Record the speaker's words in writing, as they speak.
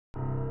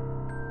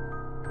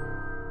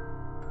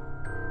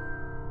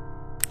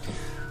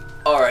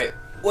Alright,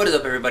 what is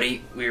up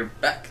everybody? We're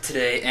back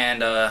today and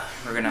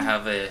we're gonna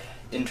have a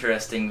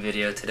interesting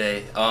video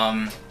today.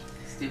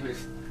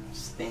 Stupidest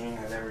thing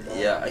I've ever done.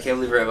 Yeah, I can't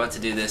believe we're about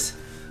to do this.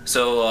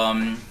 So,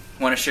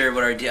 wanna share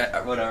what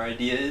our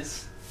idea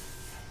is?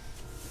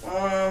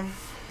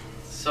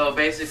 So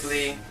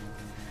basically,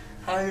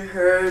 have you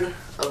heard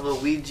of a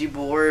Ouija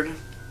board?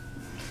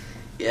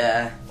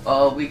 Yeah.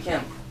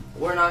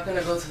 We're not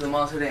gonna go to the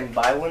mall today and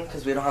buy one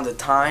because we don't have the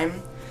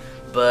time.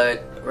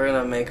 But we're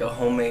gonna make a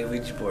homemade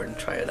Ouija board and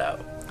try it out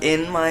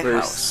in my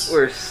house.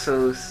 We're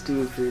so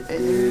stupid,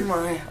 dude. In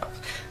my house.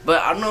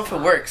 But I don't know if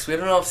it works. We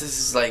don't know if this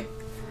is like,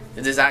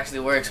 if this actually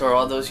works, or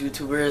all those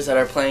YouTubers that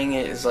are playing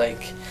it is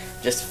like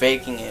just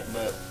faking it.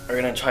 But we're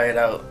gonna try it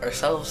out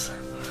ourselves.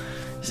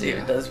 See if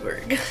it does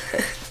work.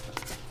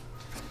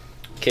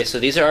 Okay, so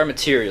these are our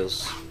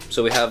materials.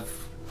 So we have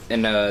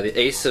the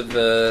Ace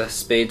of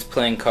Spades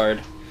playing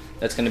card.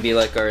 That's gonna be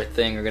like our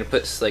thing. We're gonna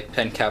put like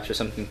pen caps or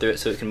something through it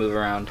so it can move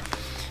around.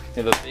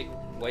 We have a big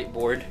white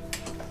board,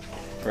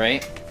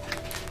 right?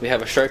 We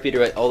have a Sharpie to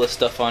write all the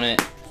stuff on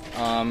it.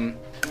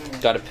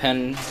 Got a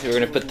pen. We're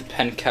gonna put the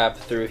pen cap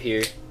through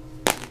here.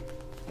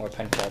 More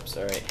pen caps.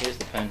 All right, here's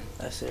the pen.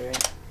 That's it,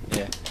 right?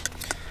 Yeah.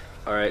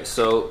 All right,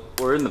 so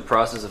we're in the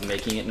process of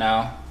making it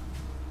now.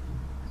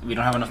 We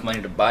don't have enough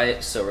money to buy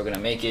it, so we're gonna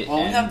make it.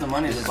 Well, we have the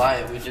money to buy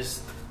it.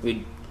 It's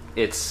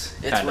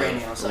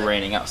It's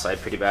raining outside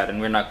pretty bad,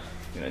 and we're not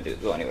gonna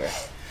go anywhere.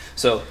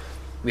 So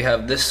we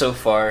have this so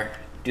far.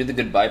 Do the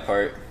goodbye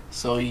part.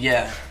 So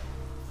yeah.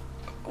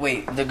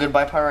 Wait, the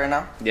goodbye part right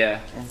now? Yeah.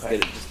 Okay.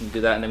 Just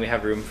do that, and then we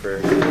have room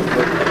for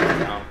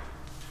down.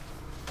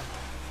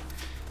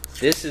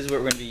 This is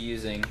what we're gonna be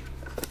using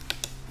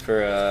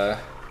for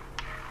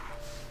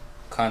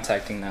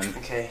contacting them.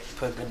 Okay,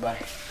 put goodbye.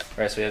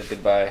 Alright, so we have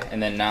goodbye,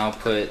 and then now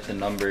put the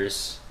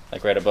numbers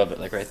like right above it,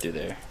 like right through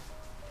there.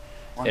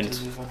 1, And 2,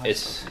 3, 4, 5,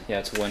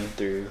 it's 1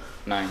 through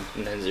 9,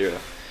 and then 0. All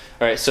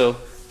right, so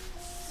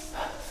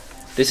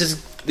this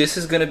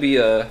is gonna be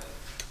a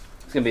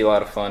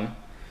lot of fun.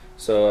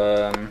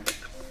 So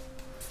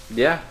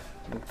yeah,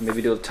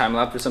 maybe do a time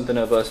lapse or something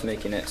of us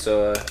making it.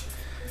 So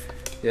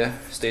yeah,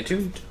 stay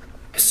tuned.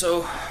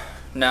 So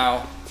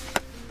now,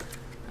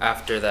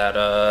 after that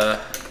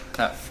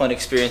fun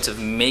experience of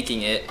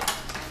making it,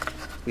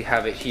 we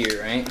have it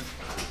here, right?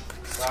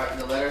 Sorry,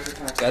 the letters are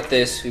kind of Got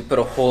this. We put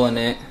a hole in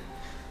it.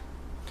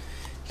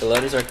 The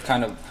letters are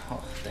kind of,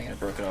 oh dang it, I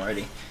broke it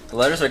already. The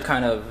letters are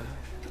kind of,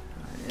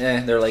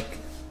 they're like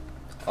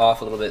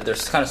off a little bit. They're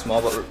kind of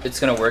small, but it's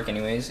gonna work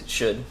anyways. It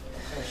should. I'm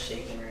kind of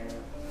shaking right now.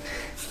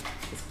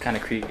 It's kind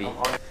of creepy.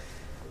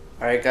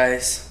 Alright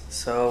guys,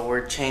 so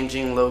we're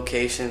changing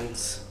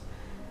locations.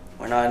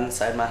 We're not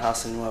inside my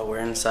house anymore, we're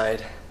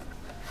inside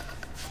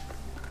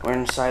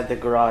the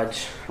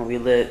garage. We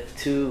lit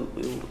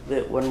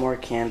one more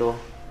candle.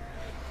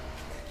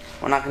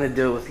 We're not gonna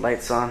do it with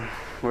lights on.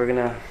 We're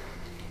gonna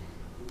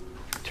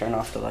turn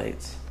off the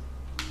lights.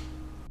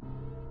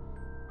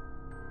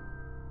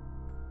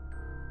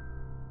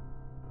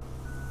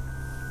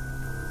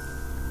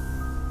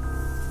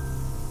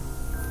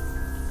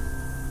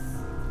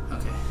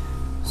 Okay,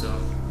 so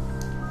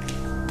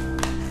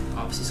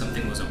obviously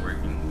something wasn't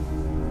working.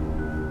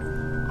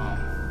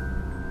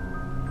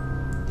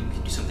 Think we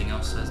can do something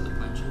else as the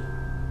planchette?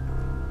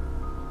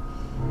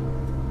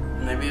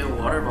 Maybe a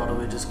water bottle,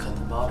 we just cut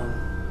the bottom.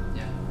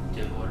 Yeah, do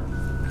you have water? Do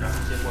you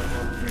have water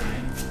bottle here,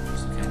 right?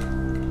 Just okay.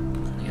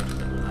 You have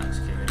to relax,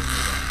 get ready for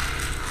that.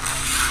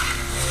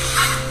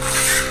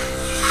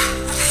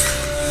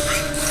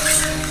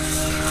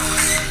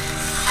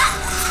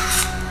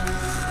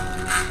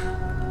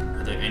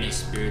 Are there any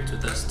spirits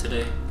with us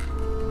today?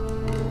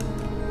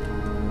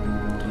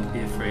 Don't be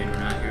afraid, we're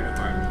not here to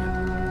harm you.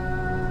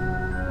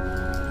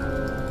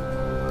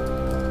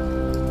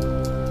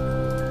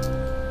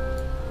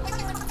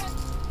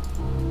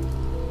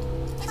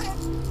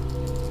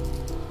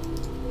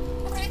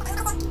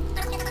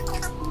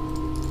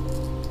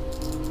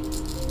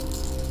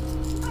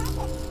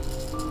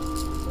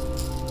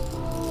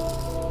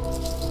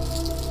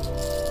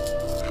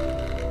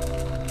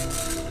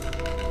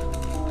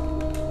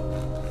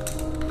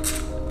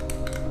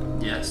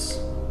 Yes.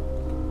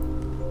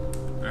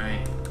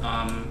 Alright,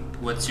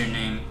 what's your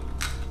name?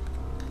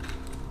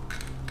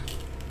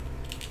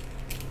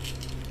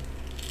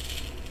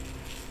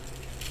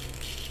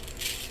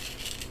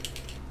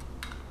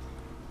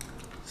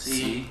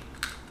 C.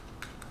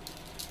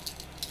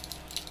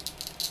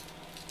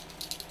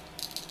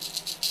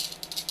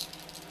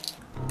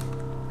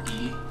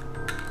 E.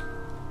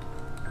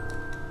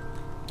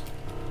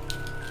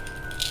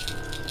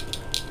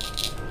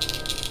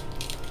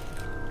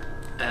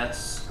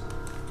 S.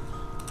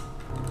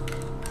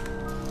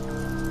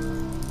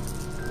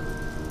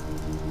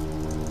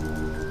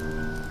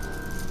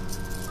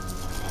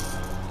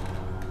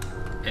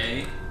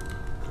 A.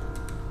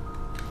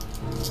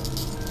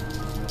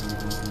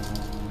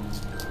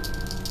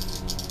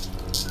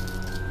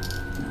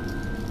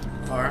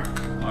 R.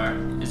 R.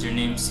 Is your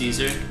name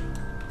Caesar?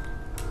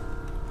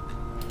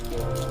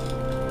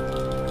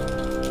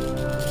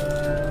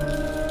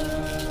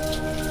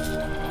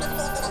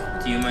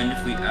 you mind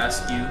if we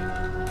ask you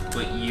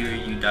what year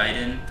you died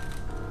in?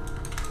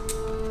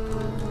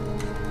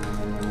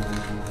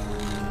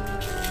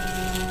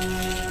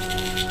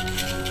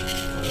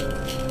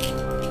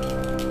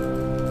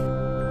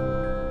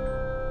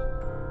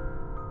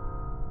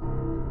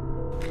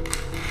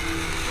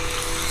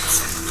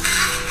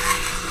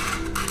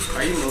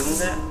 Are you moving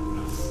that?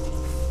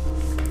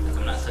 Like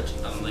I'm not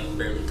touching, I'm like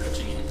barely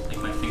touching it. Like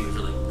my fingers are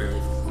like barely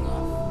falling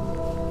off.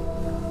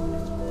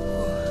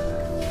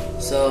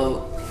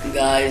 So,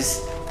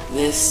 guys,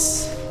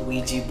 this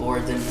Ouija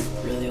board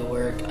didn't really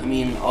work. I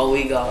mean, all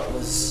we got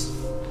was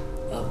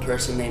a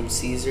person named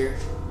Caesar.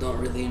 Don't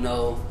really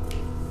know.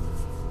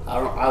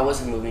 I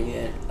wasn't moving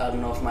it. I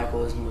don't know if Michael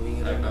was moving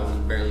it. I was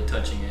barely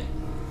touching it.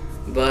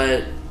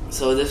 But,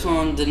 so this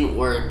one didn't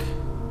work.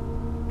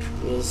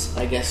 It was,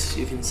 I guess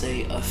you can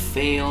say, a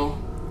fail.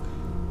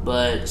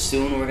 But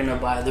soon we're gonna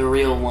buy the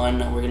real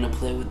one and we're gonna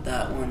play with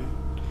that one.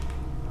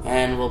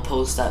 And we'll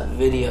post that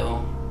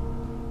video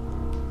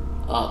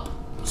up.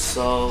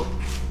 So,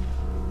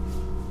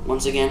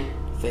 once again,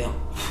 fail.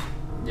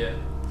 Yeah.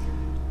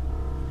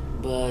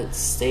 But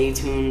stay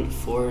tuned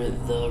for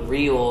the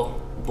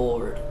real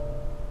board.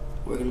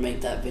 We're gonna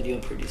make that video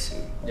pretty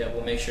soon. Yeah,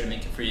 we'll make sure to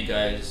make it for you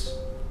guys.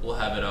 We'll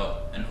have it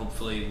out, and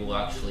hopefully we'll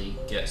actually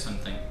get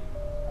something.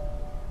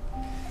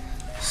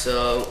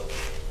 So,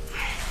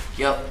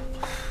 yep.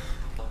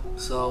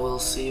 So we'll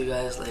see you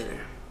guys later.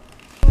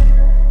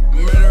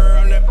 Murder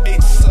on that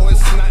beat, so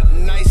it's not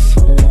nice.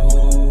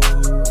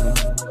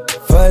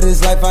 For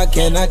this life I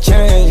cannot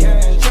change.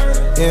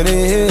 In the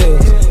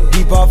hills,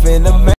 deep off in the